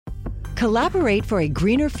Collaborate for a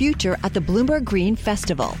greener future at the Bloomberg Green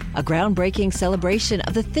Festival, a groundbreaking celebration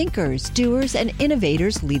of the thinkers, doers, and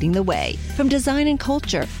innovators leading the way. From design and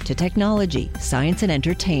culture to technology, science, and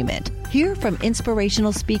entertainment. Hear from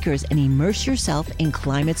inspirational speakers and immerse yourself in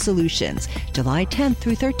climate solutions. July 10th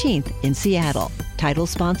through 13th in Seattle. Title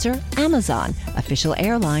sponsor, Amazon. Official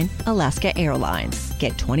airline, Alaska Airlines.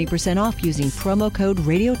 Get 20% off using promo code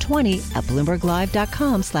radio20 at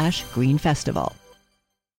BloombergLive.com/Green Festival.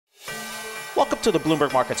 Welcome to the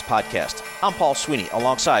Bloomberg Markets Podcast. I'm Paul Sweeney,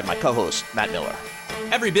 alongside my co-host, Matt Miller.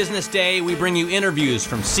 Every business day, we bring you interviews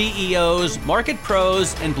from CEOs, market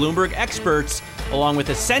pros, and Bloomberg experts, along with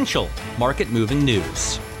essential market-moving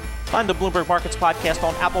news. Find the Bloomberg Markets Podcast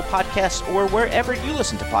on Apple Podcasts or wherever you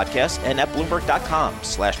listen to podcasts and at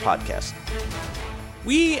Bloomberg.com/podcast.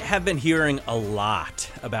 We have been hearing a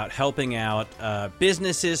lot about helping out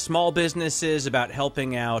businesses, small businesses, about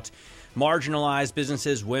helping out marginalized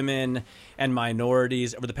businesses, women, and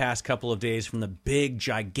minorities over the past couple of days from the big,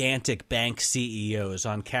 gigantic bank CEOs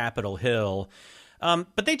on Capitol Hill.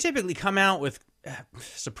 But they typically come out with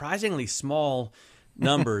surprisingly small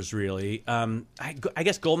numbers, really. I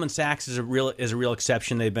guess Goldman Sachs is a real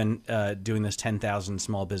exception. They've been doing this 10,000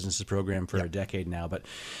 small businesses program for a decade now. But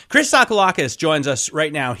Chris Sakalakis joins us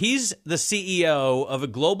right now. He's the CEO of a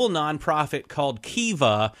global nonprofit called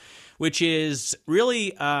Kiva, which is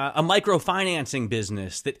really a microfinancing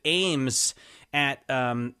business that aims at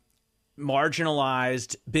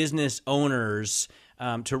marginalized business owners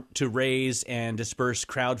to raise and disperse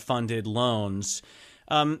crowdfunded loans.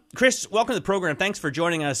 Chris, welcome to the program. Thanks for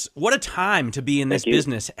joining us. What a time to be in this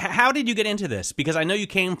business. How did you get into this? Because I know you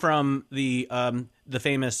came from the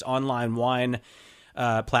famous online wine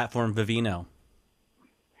platform Vivino.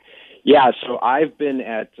 Yeah, so I've been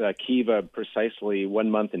at Kiva precisely 1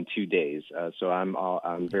 month and 2 days, so I'm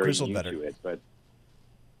very new to it. But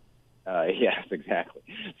yes, exactly.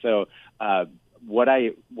 So what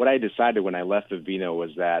I decided when I left Vivino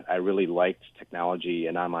was that I really liked technology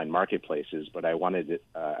and online marketplaces, but I wanted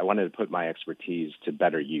to put my expertise to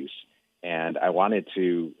better use, and I wanted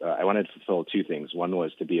to fulfill two things. One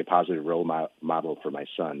was to be a positive role model for my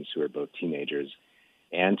sons, who are both teenagers,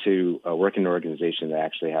 and to work in an organization that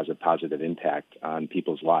actually has a positive impact on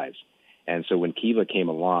people's lives. And so when Kiva came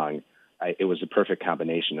along, it was a perfect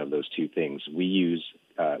combination of those two things.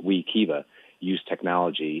 Kiva, use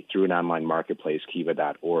technology through an online marketplace,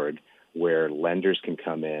 kiva.org, where lenders can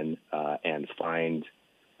come in and find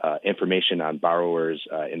information on borrowers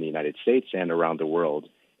in the United States and around the world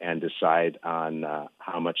and decide on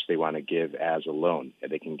how much they want to give as a loan.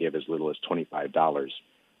 They can give as little as $25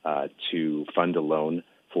 to fund a loan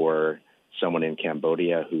for someone in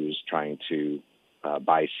Cambodia who's trying to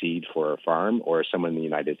buy seed for a farm, or someone in the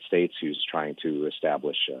United States who's trying to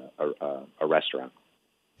establish a restaurant.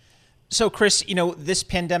 So, Chris, this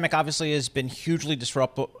pandemic obviously has been hugely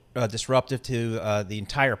disruptive to the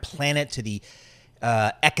entire planet, to the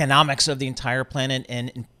economics of the entire planet,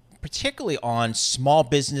 and particularly on small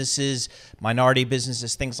businesses, minority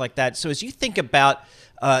businesses, things like that. So as you think about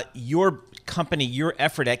your company, your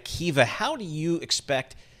effort at Kiva, how do you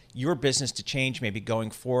expect your business to change maybe going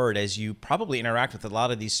forward as you probably interact with a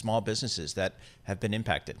lot of these small businesses that have been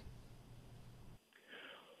impacted?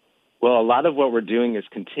 Well, a lot of what we're doing is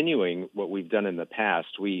continuing what we've done in the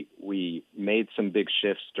past. We made some big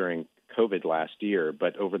shifts during COVID last year,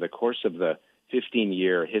 but over the course of the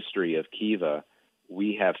 15-year history of Kiva,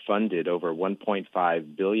 we have funded over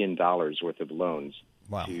 $1.5 billion worth of loans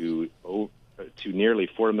to nearly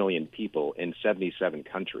 4 million people in 77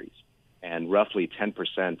 countries. And roughly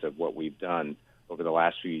 10% of what we've done over the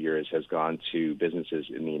last few years has gone to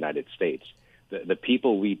businesses in the United States. The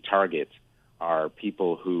people we target are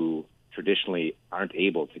people who traditionally aren't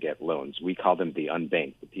able to get loans. We call them the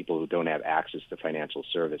unbanked, the people who don't have access to financial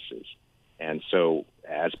services. And so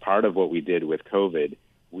as part of what we did with COVID,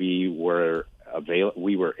 we were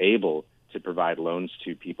able to provide loans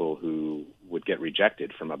to people who would get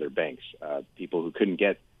rejected from other banks, people who couldn't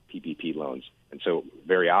get PPP loans. And so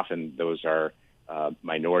very often those are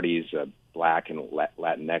minorities, Black and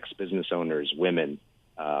Latinx business owners, women.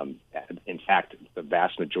 In fact, the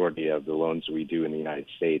vast majority of the loans we do in the United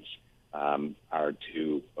States are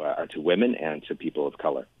to women and to people of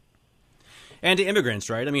color. And to immigrants,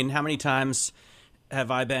 right? I mean, how many times have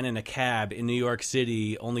I been in a cab in New York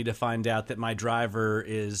City only to find out that my driver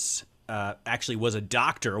is actually was a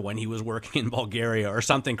doctor when he was working in Bulgaria or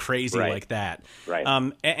something crazy like that. Right.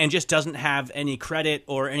 And just doesn't have any credit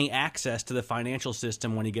or any access to the financial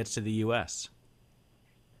system when he gets to the U.S.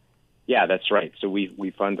 Yeah, that's right. So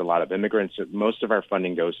we fund a lot of immigrants. Most of our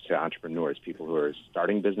funding goes to entrepreneurs, people who are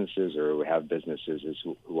starting businesses or who have businesses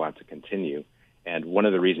who want to continue. And one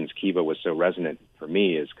of the reasons Kiva was so resonant for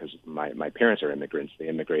me is because my parents are immigrants. They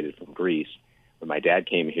immigrated from Greece. When my dad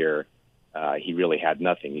came here, he really had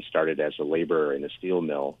nothing. He started as a laborer in a steel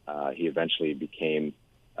mill. He eventually became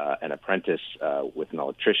an apprentice with an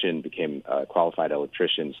electrician, became a qualified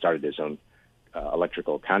electrician, started his own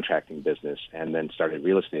electrical contracting business, and then started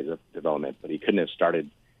real estate development. But he couldn't have started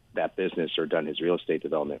that business or done his real estate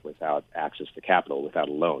development without access to capital, without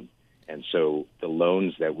a loan. And so the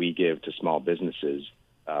loans that we give to small businesses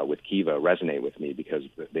with Kiva resonate with me because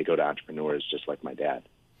they go to entrepreneurs just like my dad.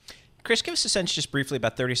 Chris, give us a sense, just briefly,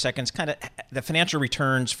 about 30 seconds, kind of the financial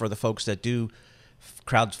returns for the folks that do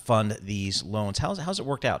crowdfund these loans. How's it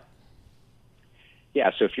worked out?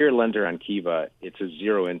 Yeah, so if you're a lender on Kiva, it's a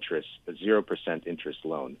 0% interest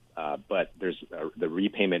loan. But the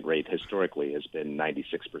repayment rate historically has been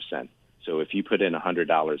 96%. So if you put in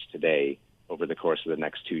 $100 today, over the course of the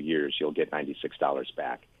next 2 years, you'll get $96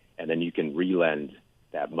 back. And then you can relend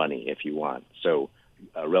that money if you want. So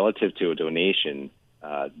relative to a donation,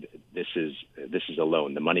 this is a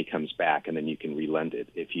loan. The money comes back, and then you can relend it.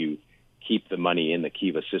 If you keep the money in the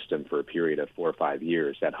Kiva system for a period of 4 or 5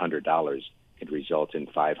 years, that $100 could result in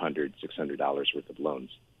 $500, $600 worth of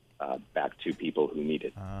loans back to people who need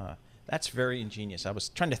it. That's very ingenious. I was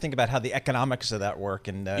trying to think about how the economics of that work.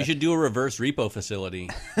 And you should do a reverse repo facility.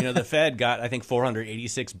 The Fed got, I think,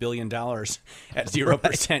 $486 billion at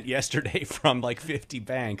 0% yesterday from like 50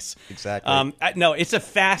 banks. Exactly. No, it's a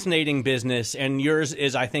fascinating business, and yours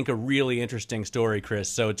is, I think, a really interesting story, Chris.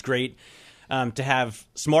 So it's great to have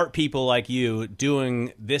smart people like you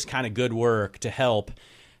doing this kind of good work to help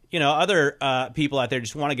other people out there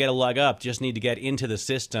just want to get a leg up, just need to get into the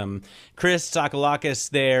system. Chris Tsakalakis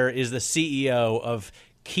there is the CEO of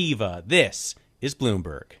Kiva. This is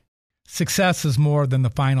Bloomberg. Success is more than the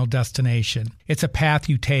final destination. It's a path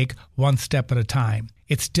you take one step at a time.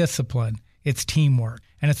 It's discipline, it's teamwork,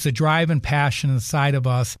 and it's the drive and passion inside of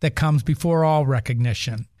us that comes before all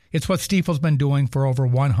recognition. It's what Stifel's been doing for over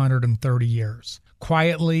 130 years.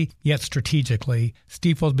 Quietly, yet strategically,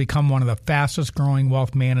 Stifel's become one of the fastest-growing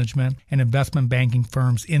wealth management and investment banking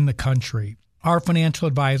firms in the country. Our financial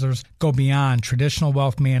advisors go beyond traditional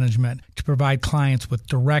wealth management to provide clients with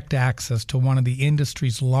direct access to one of the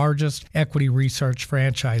industry's largest equity research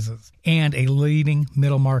franchises and a leading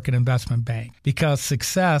middle-market investment bank, because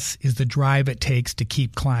success is the drive it takes to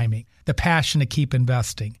keep climbing, the passion to keep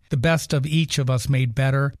investing, the best of each of us made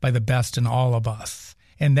better by the best in all of us.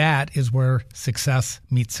 And that is where success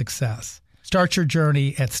meets success. Start your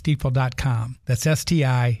journey at Stifel.com. That's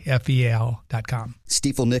STIFEL.com.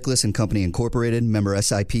 Stifel Nicholas and Company Incorporated, member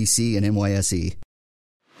SIPC and NYSE.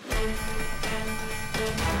 I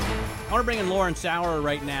want to bring in Lauren Sauer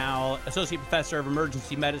right now, Associate Professor of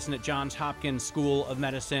Emergency Medicine at Johns Hopkins School of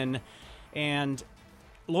Medicine. And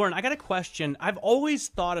Lauren, I got a question. I've always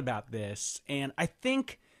thought about this, and I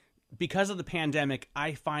think because of the pandemic,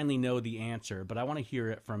 I finally know the answer, but I want to hear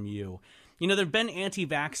it from you. There have been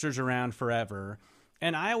anti-vaxxers around forever,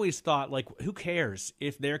 and I always thought, who cares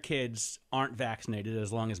if their kids aren't vaccinated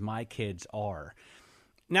as long as my kids are?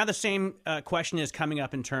 Now the same question is coming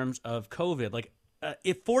up in terms of COVID.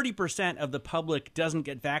 If 40% of the public doesn't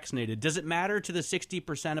get vaccinated, does it matter to the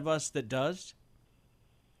 60% of us that does?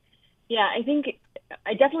 Yeah,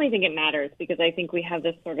 I definitely think it matters, because I think we have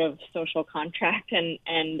this sort of social contract,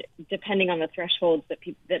 and depending on the thresholds that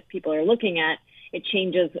people are looking at, it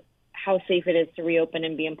changes how safe it is to reopen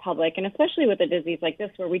and be in public. And especially with a disease like this,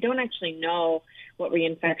 where we don't actually know what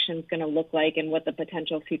reinfection is going to look like and what the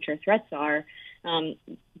potential future threats are,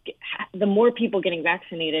 the more people getting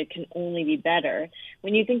vaccinated can only be better.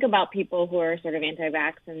 When you think about people who are sort of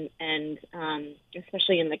anti-vax and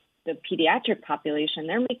especially in the pediatric population,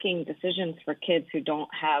 they're making decisions for kids who don't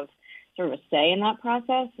have sort of a say in that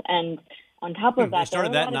process. And on top of that, they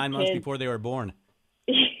started that 9 months before they were born.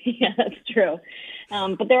 Yeah, that's true.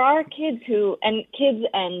 But there are kids and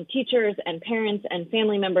teachers and parents and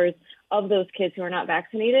family members of those kids who are not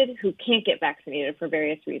vaccinated who can't get vaccinated for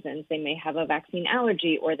various reasons. They may have a vaccine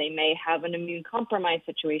allergy, or they may have an immune compromised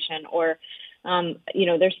situation, or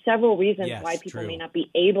there's several reasons why people may not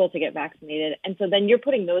be able to get vaccinated. And so then you're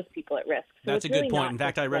putting those people at risk. So that's a good point. In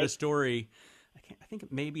fact, I read a story, I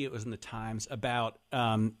think maybe it was in the Times, about,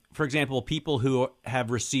 for example, people who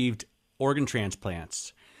have received organ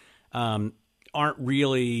transplants aren't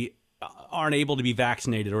able to be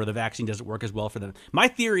vaccinated, or the vaccine doesn't work as well for them. My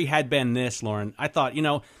theory had been this, Lauren. I thought,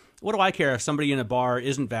 what do I care if somebody in a bar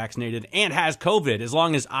isn't vaccinated and has COVID? As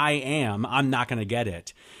long as I am, I'm not going to get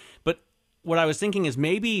it. But what I was thinking is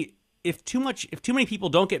maybe if too many people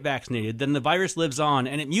don't get vaccinated, then the virus lives on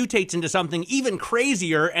and it mutates into something even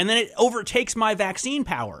crazier, and then it overtakes my vaccine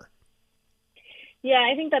power. Yeah,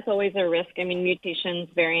 I think that's always a risk. I mean, mutations,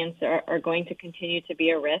 variants are going to continue to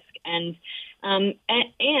be a risk. And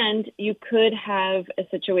you could have a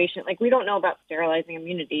situation, like we don't know about sterilizing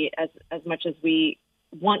immunity as much as we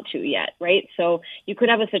want to yet, right? So you could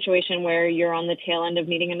have a situation where you're on the tail end of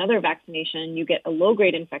needing another vaccination, you get a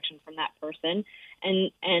low-grade infection from that person,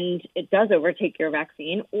 and it does overtake your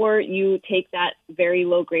vaccine, or you take that very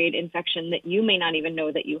low-grade infection that you may not even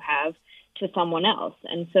know that you have to someone else.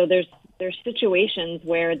 And so there's situations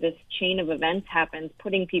where this chain of events happens,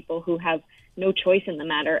 putting people who have no choice in the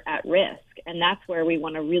matter at risk. And that's where we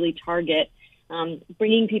want to really target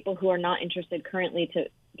bringing people who are not interested currently to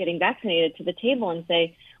getting vaccinated to the table and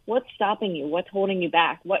say, what's stopping you? What's holding you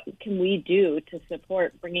back? What can we do to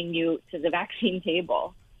support bringing you to the vaccine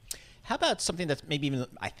table? How about something that's maybe even,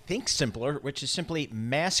 I think, simpler, which is simply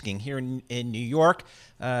masking here in New York?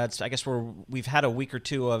 I guess we've had a week or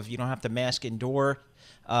two of you don't have to mask indoor.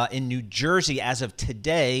 In New Jersey, as of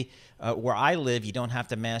today, where I live, you don't have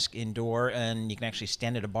to mask indoor, and you can actually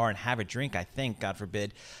stand at a bar and have a drink, I think, God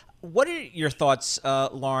forbid. What are your thoughts,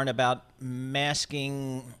 Lauren, about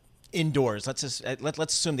masking indoors? Let's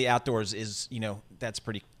assume the outdoors is, that's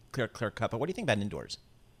pretty clear cut. But what do you think about indoors?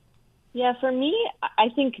 Yeah, for me, I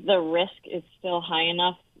think the risk is still high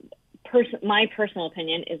enough. My personal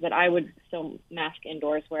opinion is that I would still mask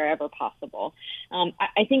indoors wherever possible.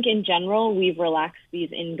 I think in general, we've relaxed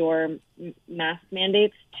these indoor mask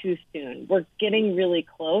mandates too soon. We're getting really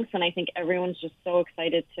close, and I think everyone's just so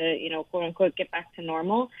excited to, quote unquote, get back to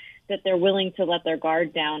normal that they're willing to let their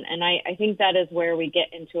guard down. And I think that is where we get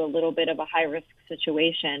into a little bit of a high risk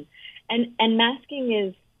situation. And masking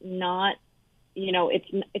is not,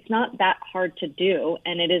 it's not that hard to do,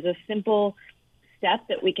 and it is a simple step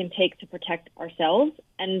that we can take to protect ourselves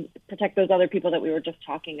and protect those other people that we were just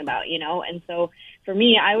talking about, And so for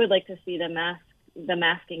me, I would like to see the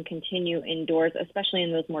masking continue indoors, especially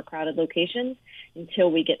in those more crowded locations,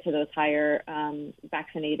 until we get to those higher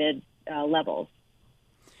vaccinated levels.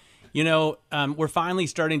 We're finally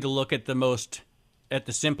starting to look at the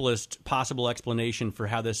simplest possible explanation for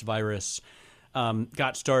how this virus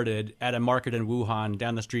got started at a market in Wuhan,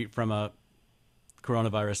 down the street from a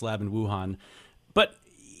coronavirus lab in Wuhan. But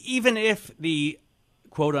even if the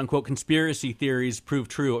quote-unquote conspiracy theories prove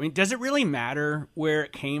true, I mean, does it really matter where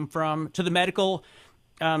it came from? To the medical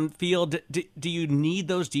field, do you need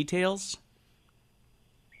those details?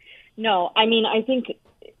 No, I mean, I think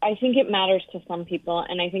it matters to some people,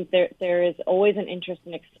 and I think there is always an interest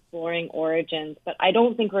in exploring origins, but I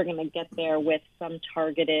don't think we're going to get there with some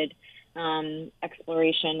targeted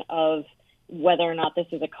exploration of whether or not this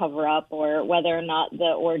is a cover-up or whether or not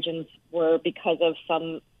the origins were because of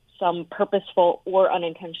some purposeful or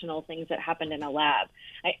unintentional things that happened in a lab.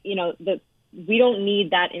 We don't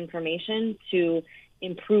need that information to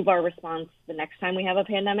improve our response the next time we have a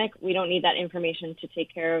pandemic. We don't need that information to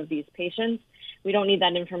take care of these patients. We don't need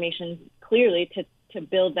that information clearly to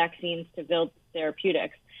build vaccines, to build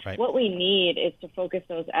therapeutics. Right. What we need is to focus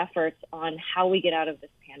those efforts on how we get out of this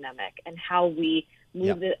pandemic and how we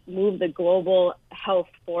move the global health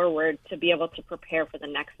forward to be able to prepare for the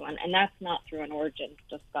next one. And that's not through an origins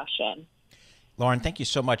discussion. Lauren, thank you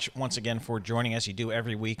so much once again for joining us. You do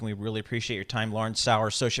every week, and we really appreciate your time. Lauren Sauer,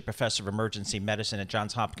 Associate Professor of Emergency Medicine at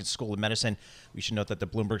Johns Hopkins School of Medicine. We should note that the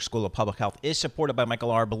Bloomberg School of Public Health is supported by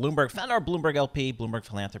Michael R. Bloomberg, founder of Bloomberg LP, Bloomberg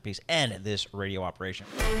Philanthropies, and this radio operation.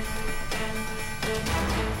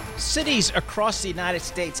 Cities across the United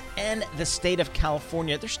States and the state of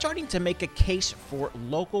California, they're starting to make a case for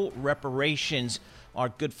local reparations. Our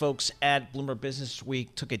good folks at Bloomberg Business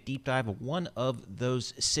Week took a deep dive of one of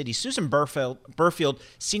those cities. Susan Burfield,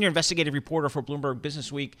 senior investigative reporter for Bloomberg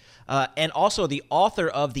Business Week, and also the author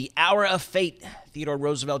of The Hour of Fate, Theodore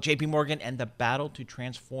Roosevelt, J.P. Morgan, and the Battle to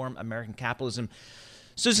Transform American Capitalism.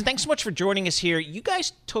 Susan, thanks so much for joining us here. You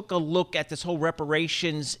guys took a look at this whole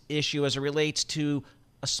reparations issue as it relates to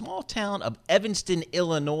a small town of Evanston,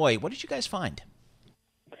 Illinois. What did you guys find?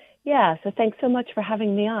 Yeah, so thanks so much for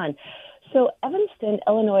having me on. So Evanston,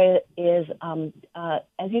 Illinois is,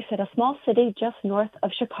 as you said, a small city just north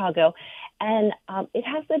of Chicago, and it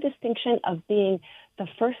has the distinction of being the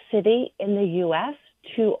first city in the U.S.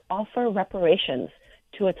 to offer reparations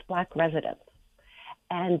to its Black residents.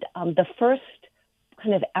 And the first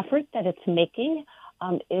kind of effort that it's making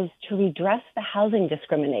is to redress the housing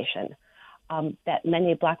discrimination that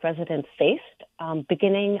many Black residents faced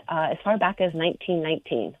beginning as far back as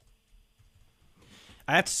 1919.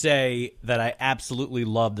 I have to say that I absolutely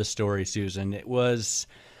love the story, Susan. It was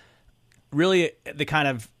really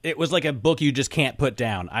it was like a book you just can't put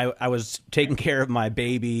down. I was taking care of my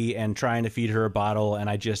baby and trying to feed her a bottle, and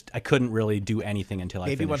I couldn't really do anything until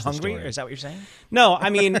I finished the story. Baby went hungry, or is that what you're saying? No, I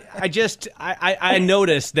mean, I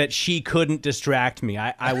noticed that she couldn't distract me.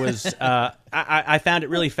 I found it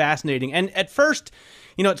really fascinating. And at first,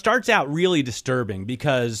 it starts out really disturbing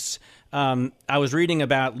because I was reading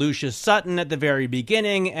about Lucius Sutton at the very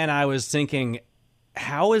beginning, and I was thinking,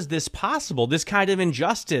 how is this possible? This kind of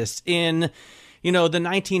injustice in, the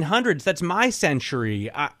 1900s. That's my century.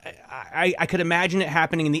 I could imagine it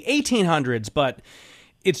happening in the 1800s, but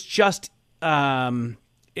it's just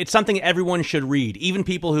it's something everyone should read. Even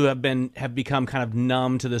people who have become kind of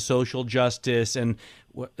numb to the social justice and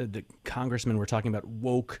what the congressmen were talking about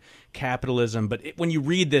woke capitalism. But when you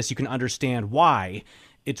read this, you can understand why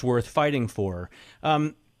it's worth fighting for.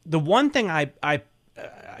 The one thing I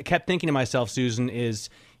kept thinking to myself, Susan, is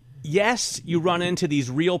yes, you run into these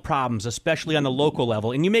real problems, especially on the local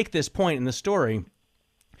level. And you make this point in the story.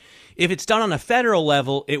 If it's done on a federal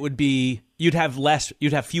level, it would be you'd have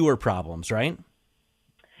fewer problems, right?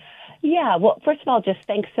 Yeah. Well, first of all, just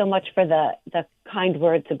thanks so much for the kind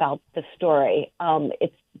words about the story.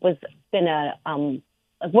 It's been a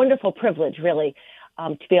wonderful privilege, really,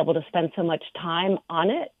 to be able to spend so much time on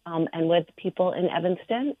it and with people in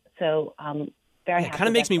Evanston. So very happy. It kind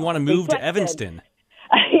of makes me want to move to Evanston.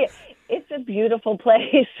 It's a beautiful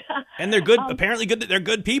place. And they're good. Apparently good. They're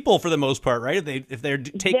good people for the most part, right? If they're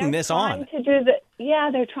taking this on.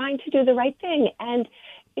 They're trying to do the right thing. And,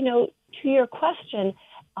 to your question,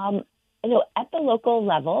 at the local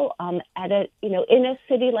level, in a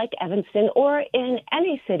city like Evanston or in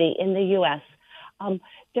any city in the U.S.,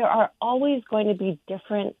 there are always going to be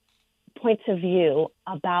different points of view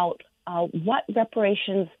about what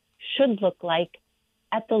reparations should look like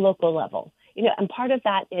at the local level. And part of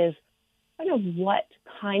that is kind of what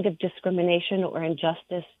kind of discrimination or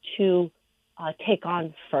injustice to take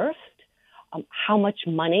on first, how much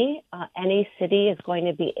money any city is going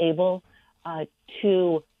to be able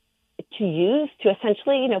to use to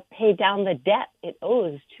essentially, pay down the debt it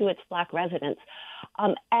owes to its Black residents.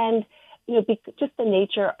 And, just the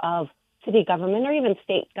nature of city government or even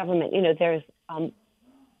state government, there's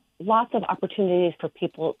lots of opportunities for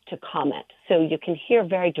people to comment. So you can hear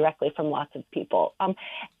very directly from lots of people. And,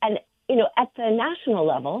 at the national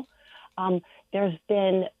level, there's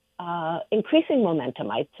been increasing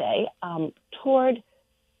momentum, I'd say, toward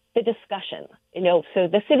the discussion. So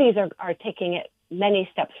the cities are taking it many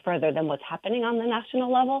steps further than what's happening on the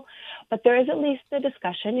national level, but there is at least the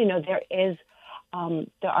discussion.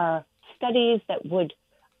 There are studies that would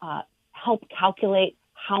help calculate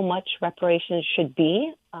how much reparations should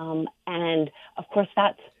be, and of course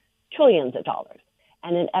that's trillions of dollars.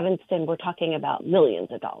 And in Evanston, we're talking about millions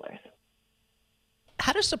of dollars.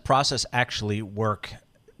 How does the process actually work?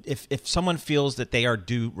 If someone feels that they are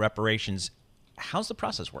due reparations, how's the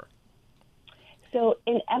process work? So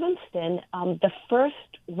in Evanston, the first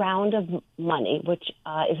round of money, which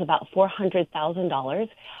is about $400,000,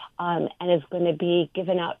 and is going to be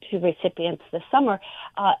given out to recipients this summer,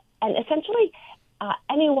 and essentially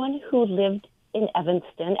anyone who lived in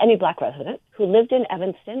Evanston, any Black resident who lived in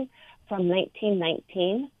Evanston from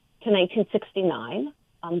 1919 to 1969,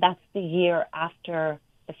 that's the year after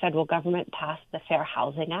the federal government passed the Fair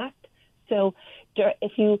Housing Act. So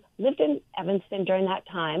if you lived in Evanston during that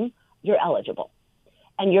time, you're eligible.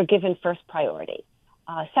 And you're given first priority.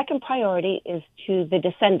 Second priority is to the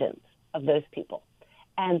descendants of those people.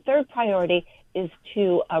 And third priority is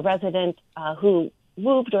to a resident who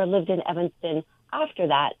moved or lived in Evanston after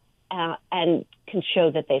that and can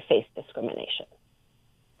show that they face discrimination.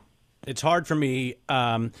 It's hard for me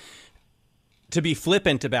to be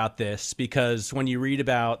flippant about this because when you read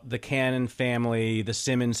about the Cannon family, the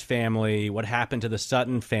Simmons family, what happened to the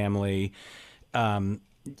Sutton family,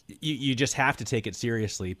 you just have to take it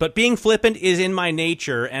seriously. But being flippant is in my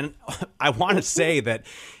nature, and I want to say that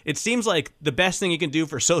it seems like the best thing you can do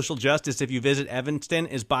for social justice if you visit Evanston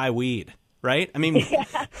is buy weed, right? I mean,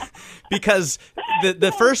 because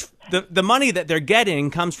the money that they're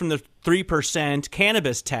getting comes from the 3%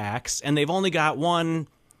 cannabis tax, and they've only got one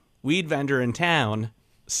weed vendor in town.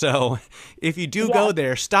 So if you do go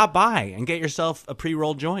there, stop by and get yourself a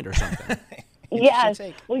pre-rolled joint or something. Yes.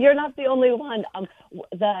 Well, you're not the only one.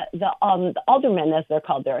 The alderman, as they're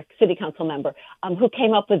called, they're a city council member, who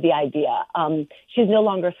came up with the idea. She's no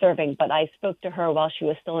longer serving, but I spoke to her while she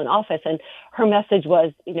was still in office, and her message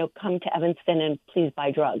was, come to Evanston and please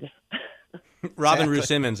buy drugs. Robin Rue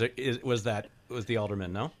Simmons was the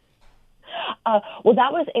alderman, no? Well,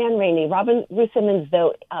 that was Ann Rainey. Robin Rue Simmons,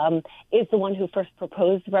 though, is the one who first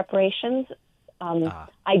proposed reparations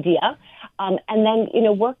idea, and then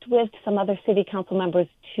worked with some other city council members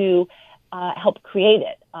to help create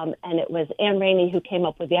it. And it was Ann Rainey who came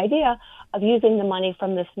up with the idea of using the money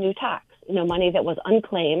from this new tax, money that was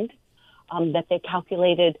unclaimed, that they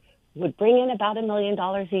calculated would bring in about $1 million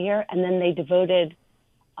a year, and then they devoted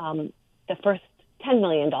the first $10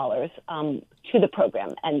 million to the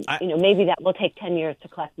program. And, maybe that will take 10 years to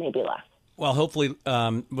collect, maybe less. Well, hopefully,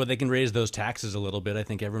 they can raise those taxes a little bit. I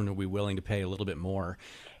think everyone will be willing to pay a little bit more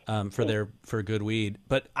for good weed.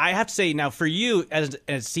 But I have to say now, for you as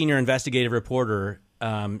senior investigative reporter,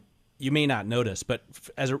 you may not notice, but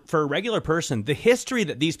for a regular person, the history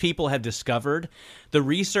that these people have discovered, the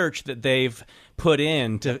research that they've put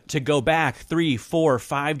in to go back 3, 4,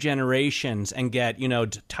 5 generations and get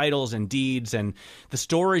titles and deeds and the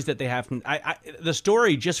stories that they have. The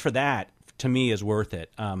story just for that to me is worth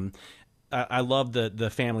it. I love the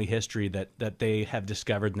family history that they have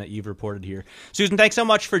discovered and that you've reported here. Susan, thanks so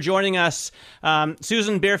much for joining us.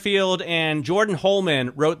 Susan Bearfield and Jordan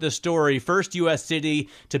Holman wrote the story, First U.S. City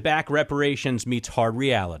to Back Reparations Meets Hard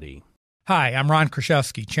Reality. Hi, I'm Ron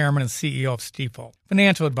Kraszewski, Chairman and CEO of Stifel.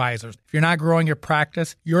 Financial advisors, if you're not growing your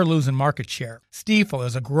practice, you're losing market share. Stifel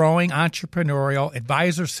is a growing entrepreneurial,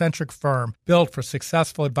 advisor-centric firm built for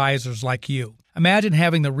successful advisors like you. Imagine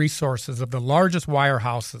having the resources of the largest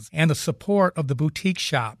wirehouses and the support of the boutique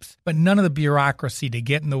shops, but none of the bureaucracy to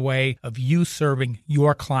get in the way of you serving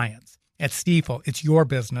your clients. At Stifel, it's your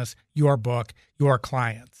business, your book, your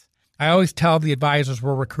clients. I always tell the advisors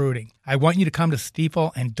we're recruiting, I want you to come to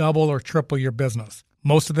Stifel and double or triple your business.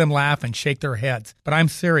 Most of them laugh and shake their heads, but I'm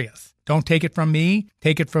serious. Don't take it from me.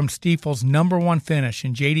 Take it from Stifel's #1 finish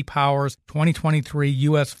in J.D. Power's 2023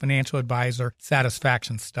 U.S. Financial Advisor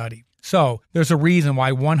Satisfaction Study. So, there's a reason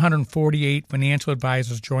why 148 financial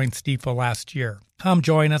advisors joined Stifel last year. Come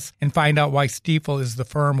join us and find out why Stifel is the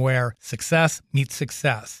firm where success meets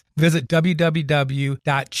success. Visit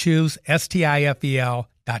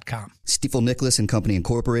www.choosestifel.com. Stifel Nicholas and Company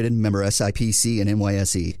Incorporated, member SIPC and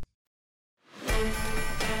NYSE.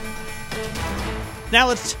 Now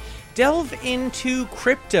let's delve into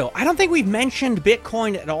crypto. I don't think we've mentioned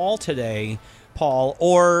Bitcoin at all today, Paul,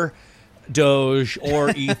 or Doge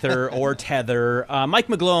or Ether or Tether. Mike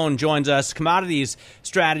McGlone joins us, commodities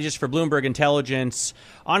strategist for Bloomberg Intelligence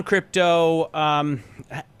on crypto.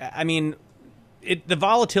 The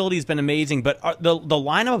volatility has been amazing, but the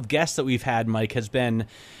lineup of guests that we've had, Mike, has been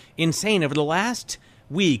insane. Over the last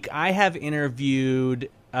week, I have interviewed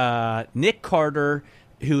Nick Carter,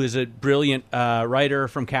 who is a brilliant writer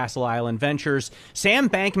from Castle Island Ventures, Sam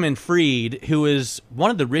Bankman-Fried, who is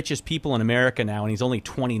one of the richest people in America now, and he's only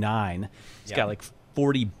 29. He's got like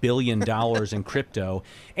 $40 billion in crypto,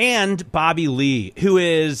 and Bobby Lee, who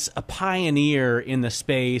is a pioneer in the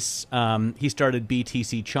space. He started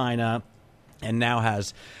BTC China and now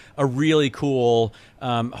has a really cool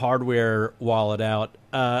hardware wallet out.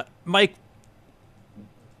 Mike,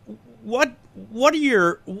 what's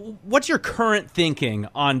your current thinking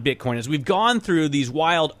on Bitcoin as we've gone through these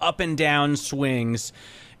wild up and down swings?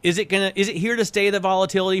 Is it here to stay, the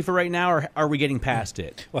volatility for right now, or are we getting past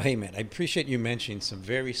it? Well, hey man, I appreciate you mentioning some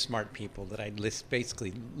very smart people that I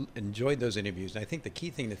basically enjoyed those interviews. And I think the key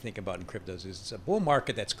thing to think about in cryptos is it's a bull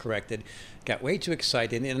market that's corrected, got way too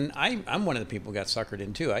excited, and I'm one of the people who got suckered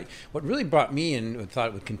in too. What really brought me in and thought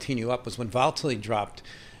it would continue up was when volatility dropped.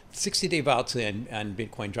 60-day volatility on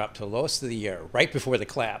Bitcoin dropped to the lowest of the year right before the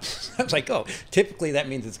collapse. I was like, oh, typically that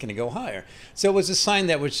means it's going to go higher. So it was a sign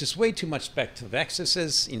that was just way too much speculative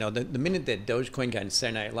excesses. The minute that Dogecoin got in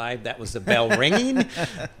Saturday Night Live, that was the bell ringing.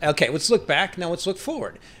 Okay, let's look back. Now let's look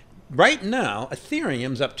forward. Right now,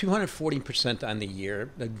 Ethereum's up 240% on the year.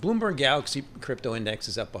 The Bloomberg Galaxy Crypto Index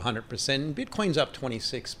is up 100%, and Bitcoin's up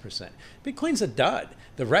 26%. Bitcoin's a dud.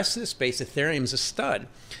 The rest of the space, Ethereum's a stud.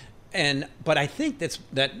 But I think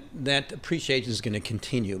that appreciation is going to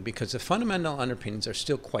continue because the fundamental underpinnings are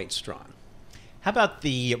still quite strong. How about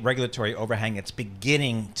the regulatory overhang that's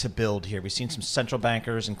beginning to build here? We've seen some central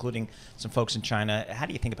bankers, including some folks in China. How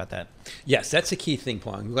do you think about that? Yes, that's a key thing,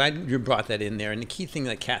 Paul. I'm glad you brought that in there. And the key thing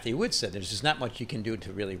that Kathy Wood said, there's just not much you can do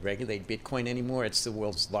to really regulate Bitcoin anymore. It's the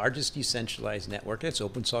world's largest decentralized network. It's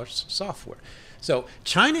open source software. So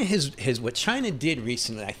China has what China did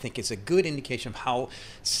recently, I think, is a good indication of how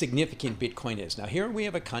significant Bitcoin is. Now, here we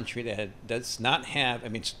have a country that does not have,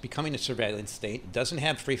 it's becoming a surveillance state, doesn't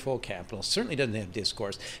have free flow of capital, certainly doesn't have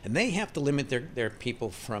discourse, and they have to limit their people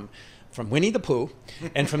from Winnie the Pooh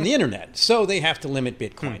and from the internet. So they have to limit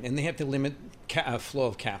Bitcoin, and they have to limit flow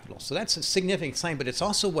of capital. So that's a significant sign, but it's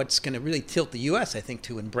also what's going to really tilt the U.S., I think,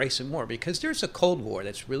 to embrace it more, because there's a Cold War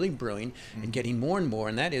that's really brewing and getting more and more,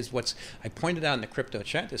 and that is what's I pointed out in the crypto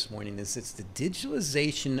chat this morning, is it's the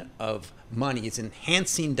digitalization of money. It's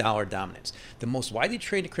enhancing dollar dominance. The most widely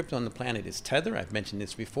traded crypto on the planet is Tether. I've mentioned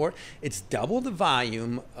this before. It's double the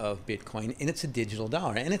volume of Bitcoin, and it's a digital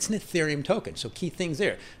dollar, and it's an Ethereum token. So key things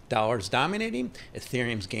there. Dollar's dominating,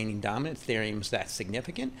 Ethereum's gaining dominance, Ethereum's that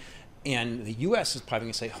significant. And the U.S. is probably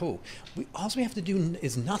going to say, all we have to do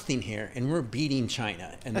is nothing here, and we're beating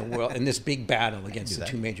China and the world in this big battle against the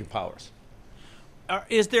two major powers.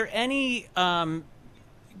 Is there any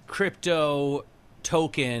crypto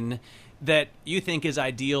token that you think is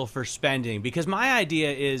ideal for spending? Because my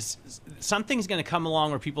idea is something's going to come along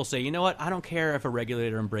where people say, you know what, I don't care if a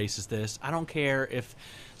regulator embraces this. I don't care if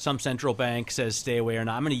some central bank says stay away or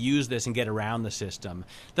not. I'm going to use this and get around the system.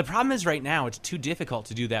 The problem is right now it's too difficult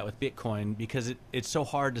to do that with Bitcoin because it's so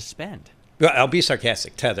hard to spend. Well, I'll be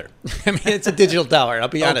sarcastic. Tether. I mean, it's a digital dollar. I'll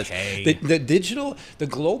be honest. Okay. The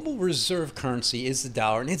global reserve currency is the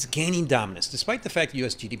dollar, and it's gaining dominance, despite the fact that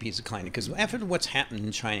U.S. GDP is declining. Because after what's happened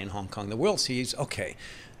in China and Hong Kong, the world sees, okay,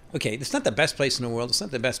 it's not the best place in the world. It's not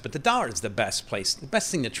the best, but the dollar is the best place, the best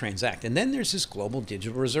thing to transact. And then there's this global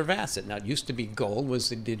digital reserve asset. Now, it used to be gold was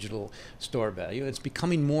the digital store value. It's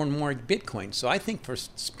becoming more and more Bitcoin. So I think for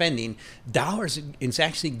spending, dollars is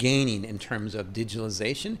actually gaining in terms of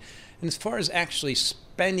digitalization. And as far as actually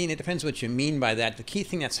spending, it depends what you mean by that. The key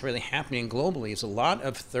thing that's really happening globally is a lot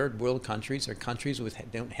of third world countries or countries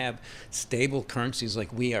that don't have stable currencies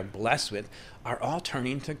like we are blessed with are all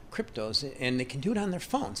turning to cryptos, and they can do it on their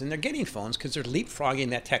phones. And they're getting phones because they're leapfrogging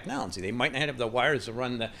that technology. They might not have the wires to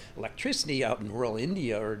run the electricity out in rural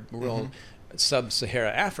India or rural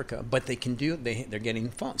sub-Sahara Africa, but they can do. They're getting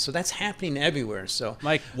phones, so that's happening everywhere. So,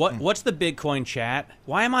 Mike, what's the Bitcoin chat?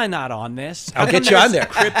 Why am I not on this? I'll get you on there.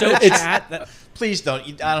 Crypto chat. Please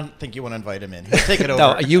don't. I don't think you want to invite him in. He'll take it over.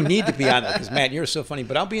 No, you need to be on there because Matt, you're so funny.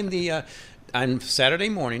 But I'll be in the on Saturday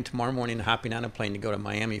morning, tomorrow morning, hopping on a plane to go to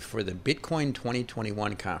Miami for the Bitcoin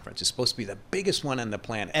 2021 conference. It's supposed to be the biggest one on the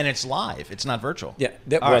planet, and it's live. It's not virtual. Yeah.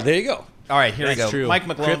 There you go. All right, here we go. True. Mike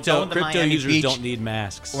McClellan, crypto users don't need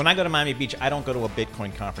masks. When I go to Miami Beach, I don't go to a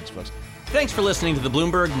Bitcoin conference, folks. Thanks for listening to the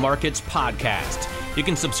Bloomberg Markets Podcast. You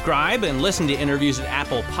can subscribe and listen to interviews at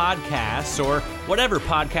Apple Podcasts or whatever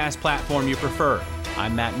podcast platform you prefer.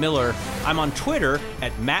 I'm Matt Miller. I'm on Twitter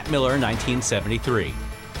at MattMiller1973.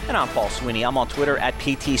 And I'm Paul Sweeney. I'm on Twitter at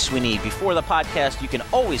PT Sweeney. Before the podcast, you can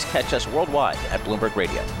always catch us worldwide at Bloomberg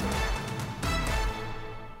Radio.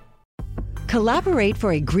 Collaborate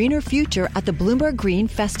for a greener future at the Bloomberg Green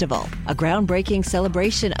Festival, a groundbreaking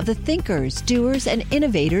celebration of the thinkers, doers, and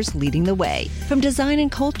innovators leading the way. From design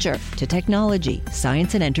and culture to technology,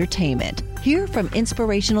 science, and entertainment. Hear from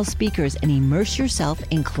inspirational speakers and immerse yourself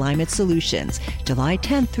in climate solutions. July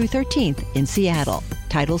 10th through 13th in Seattle.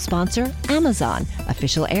 Title sponsor, Amazon.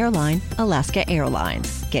 Official airline, Alaska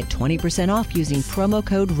Airlines. Get 20% off using promo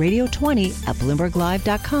code radio20 at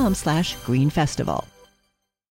BloombergLive.com/Green Festival.